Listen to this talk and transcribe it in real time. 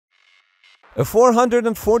A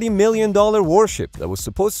 $440 million warship that was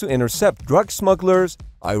supposed to intercept drug smugglers,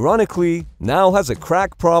 ironically, now has a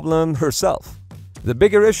crack problem herself. The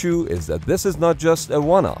bigger issue is that this is not just a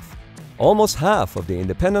one-off. Almost half of the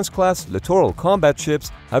Independence-class Littoral combat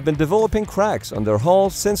ships have been developing cracks on their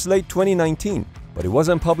hulls since late 2019, but it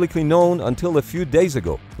wasn't publicly known until a few days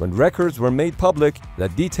ago, when records were made public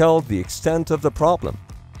that detailed the extent of the problem.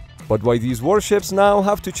 But why these warships now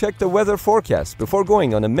have to check the weather forecast before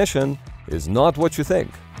going on a mission is not what you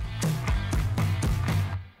think.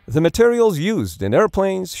 The materials used in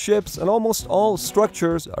airplanes, ships, and almost all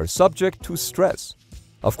structures are subject to stress.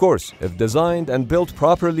 Of course, if designed and built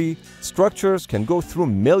properly, structures can go through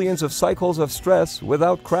millions of cycles of stress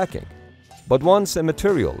without cracking. But once a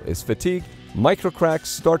material is fatigued, microcracks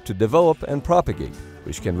start to develop and propagate,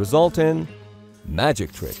 which can result in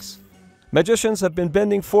magic tricks. Magicians have been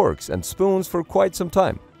bending forks and spoons for quite some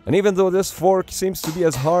time, and even though this fork seems to be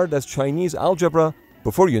as hard as Chinese algebra,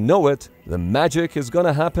 before you know it, the magic is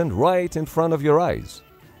gonna happen right in front of your eyes.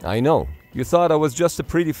 I know, you thought I was just a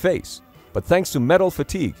pretty face, but thanks to metal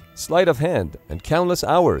fatigue, sleight of hand, and countless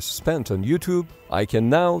hours spent on YouTube, I can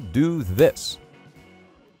now do this.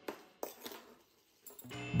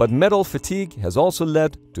 But metal fatigue has also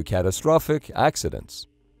led to catastrophic accidents.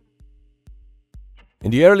 In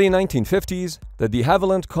the early 1950s, the de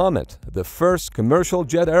Havilland Comet, the first commercial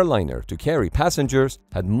jet airliner to carry passengers,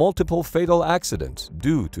 had multiple fatal accidents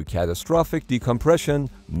due to catastrophic decompression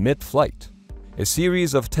mid-flight. A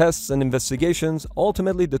series of tests and investigations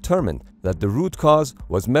ultimately determined that the root cause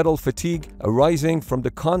was metal fatigue arising from the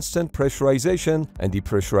constant pressurization and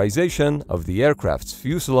depressurization of the aircraft's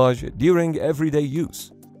fuselage during everyday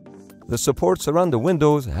use. The supports around the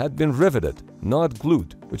windows had been riveted, not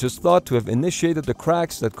glued, which is thought to have initiated the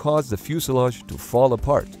cracks that caused the fuselage to fall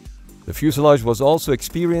apart. The fuselage was also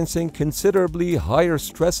experiencing considerably higher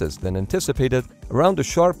stresses than anticipated around the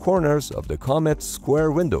sharp corners of the Comet's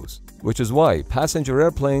square windows, which is why passenger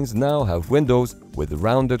airplanes now have windows with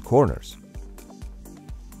rounded corners.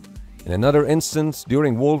 In another instance,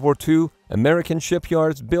 during World War II, American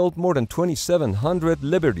shipyards built more than 2,700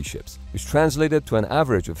 Liberty ships, which translated to an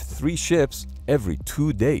average of 3 ships every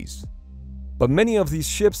 2 days. But many of these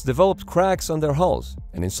ships developed cracks on their hulls,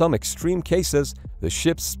 and in some extreme cases, the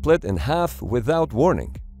ships split in half without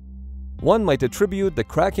warning. One might attribute the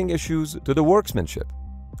cracking issues to the workmanship.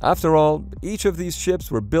 After all, each of these ships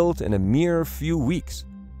were built in a mere few weeks.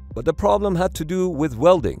 But the problem had to do with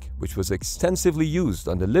welding, which was extensively used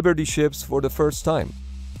on the Liberty ships for the first time.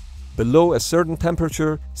 Below a certain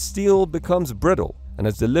temperature, steel becomes brittle, and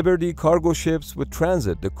as the Liberty cargo ships would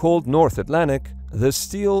transit the cold North Atlantic, the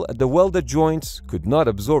steel at the welded joints could not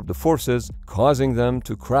absorb the forces, causing them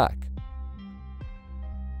to crack.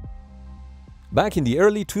 Back in the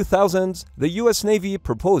early 2000s, the US Navy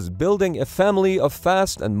proposed building a family of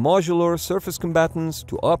fast and modular surface combatants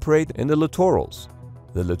to operate in the littorals.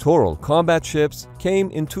 The Littoral combat ships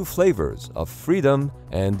came in 2 flavors of freedom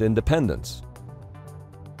and independence.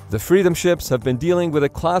 The Freedom ships have been dealing with a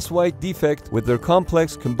class-wide defect with their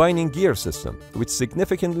complex combining gear system, which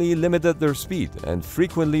significantly limited their speed and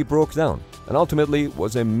frequently broke down, and ultimately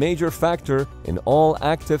was a major factor in all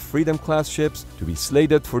active Freedom-class ships to be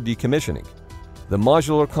slated for decommissioning. The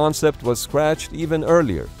modular concept was scratched even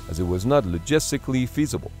earlier, as it was not logistically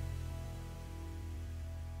feasible.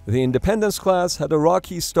 The Independence class had a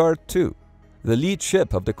rocky start too. The lead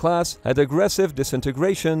ship of the class had aggressive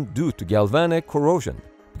disintegration due to galvanic corrosion,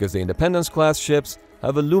 because the Independence-class ships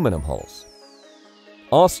have aluminum hulls.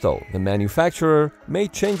 Austal, the manufacturer,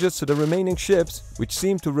 made changes to the remaining ships which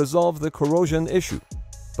seemed to resolve the corrosion issue.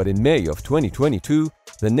 But in May of 2022,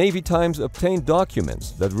 the Navy Times obtained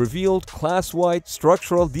documents that revealed class-wide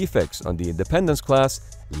structural defects on the Independence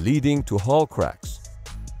class, leading to hull cracks.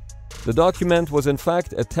 The document was in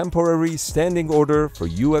fact a temporary standing order for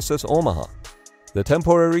USS Omaha. The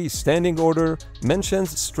temporary standing order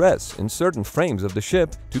mentions stress in certain frames of the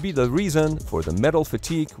ship to be the reason for the metal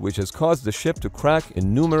fatigue which has caused the ship to crack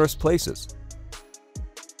in numerous places.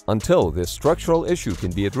 Until this structural issue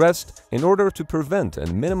can be addressed, in order to prevent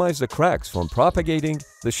and minimize the cracks from propagating,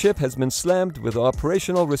 the ship has been slammed with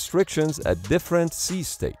operational restrictions at different sea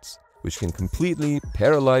states, which can completely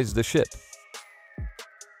paralyze the ship.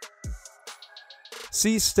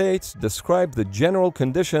 Sea states describe the general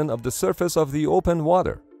condition of the surface of the open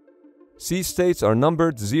water. Sea states are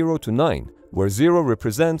numbered 0 to 9, where 0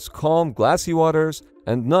 represents calm, glassy waters,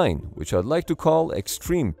 and 9, which I'd like to call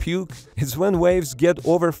extreme puke, is when waves get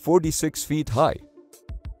over 46 feet high.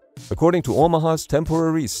 According to Omaha's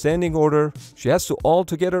temporary standing order, she has to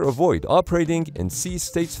altogether avoid operating in sea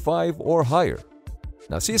states 5 or higher.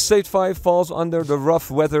 Now, Sea State 5 falls under the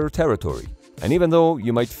rough weather territory, and even though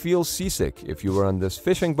you might feel seasick if you were on this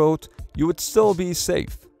fishing boat, you would still be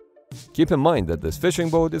safe. Keep in mind that this fishing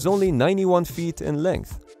boat is only 91 feet in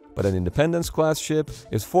length, but an Independence-class ship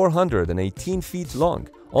is 418 feet long,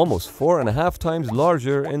 almost 4.5 times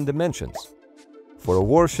larger in dimensions. For a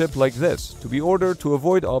warship like this to be ordered to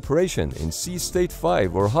avoid operation in Sea State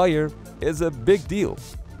 5 or higher is a big deal.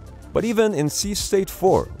 But even in Sea State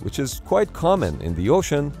 4, which is quite common in the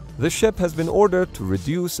ocean, the ship has been ordered to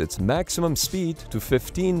reduce its maximum speed to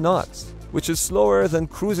 15 knots, which is slower than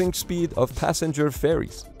cruising speed of passenger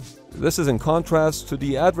ferries. This is in contrast to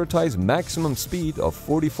the advertised maximum speed of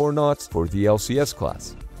 44 knots for the LCS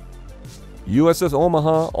class. USS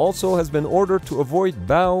Omaha also has been ordered to avoid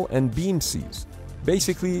bow and beam seas.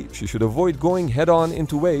 Basically, she should avoid going head-on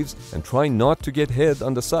into waves and try not to get hit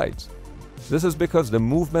on the sides. This is because the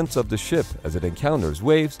movements of the ship as it encounters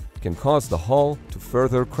waves can cause the hull to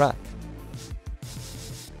further crack.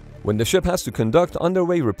 When the ship has to conduct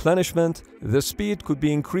underway replenishment, the speed could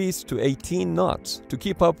be increased to 18 knots to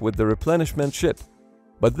keep up with the replenishment ship.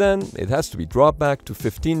 But then it has to be dropped back to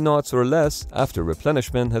 15 knots or less after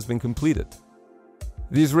replenishment has been completed.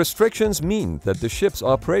 These restrictions mean that the ship's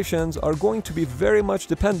operations are going to be very much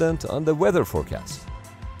dependent on the weather forecast.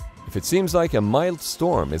 If it seems like a mild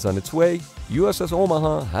storm is on its way, USS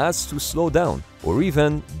Omaha has to slow down or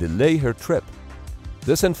even delay her trip.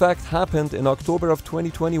 This in fact happened in October of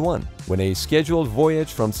 2021 when a scheduled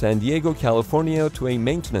voyage from San Diego, California to a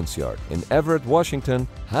maintenance yard in Everett, Washington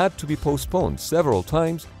had to be postponed several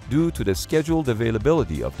times due to the scheduled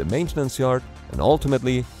availability of the maintenance yard and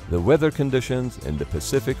ultimately the weather conditions in the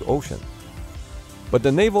Pacific Ocean. But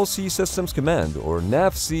the Naval Sea Systems Command, or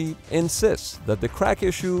NAVSEA, insists that the crack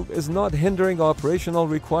issue is not hindering operational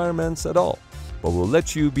requirements at all, but will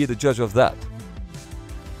let you be the judge of that.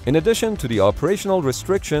 In addition to the operational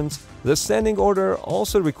restrictions, the standing order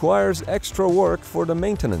also requires extra work for the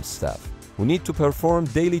maintenance staff, who need to perform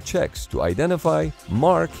daily checks to identify,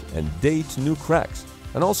 mark, and date new cracks,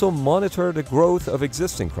 and also monitor the growth of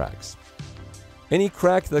existing cracks. Any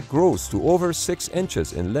crack that grows to over 6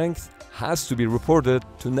 inches in length has to be reported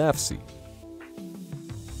to NAVSEA.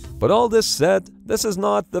 But all this said, this is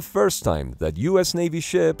not the first time that US Navy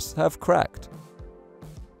ships have cracked.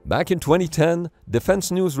 Back in 2010,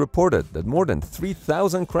 Defense News reported that more than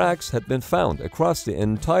 3,000 cracks had been found across the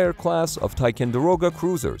entire class of Ticonderoga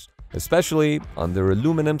cruisers, especially on their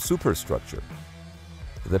aluminum superstructure.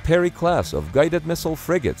 The Perry class of guided missile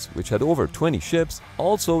frigates, which had over 20 ships,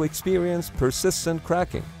 also experienced persistent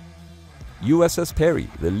cracking. USS Perry,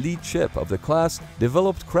 the lead ship of the class,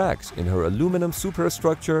 developed cracks in her aluminum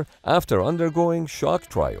superstructure after undergoing shock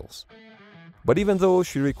trials. But even though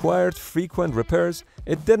she required frequent repairs,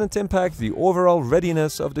 it didn't impact the overall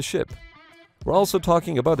readiness of the ship. We're also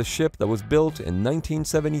talking about a ship that was built in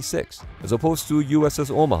 1976, as opposed to USS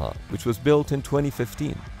Omaha, which was built in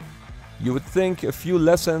 2015. You would think a few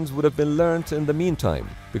lessons would have been learned in the meantime,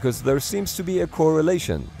 because there seems to be a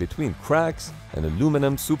correlation between cracks and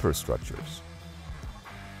aluminum superstructures.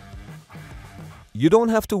 You don't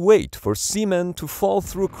have to wait for seamen to fall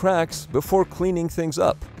through cracks before cleaning things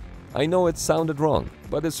up. I know it sounded wrong,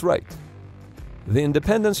 but it's right. The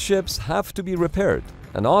Independence ships have to be repaired,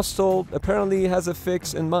 and Austal apparently has a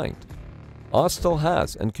fix in mind. Austal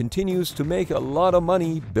has and continues to make a lot of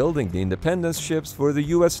money building the Independence ships for the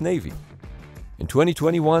US Navy. In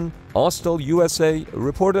 2021, Austal USA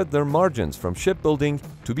reported their margins from shipbuilding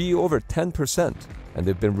to be over 10%, and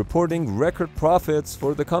they've been reporting record profits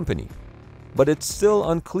for the company. But it's still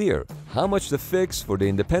unclear how much the fix for the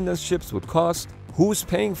Independence ships would cost, who's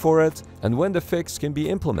paying for it, and when the fix can be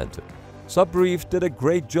implemented. Subbrief did a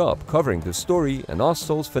great job covering the story and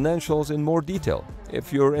Austal's financials in more detail,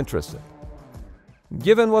 if you're interested.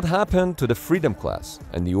 Given what happened to the Freedom class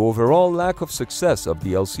and the overall lack of success of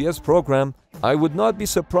the LCS program, I would not be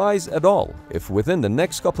surprised at all if within the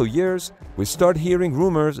next couple of years we start hearing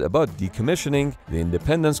rumors about decommissioning the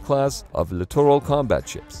Independence class of littoral combat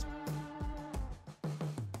ships.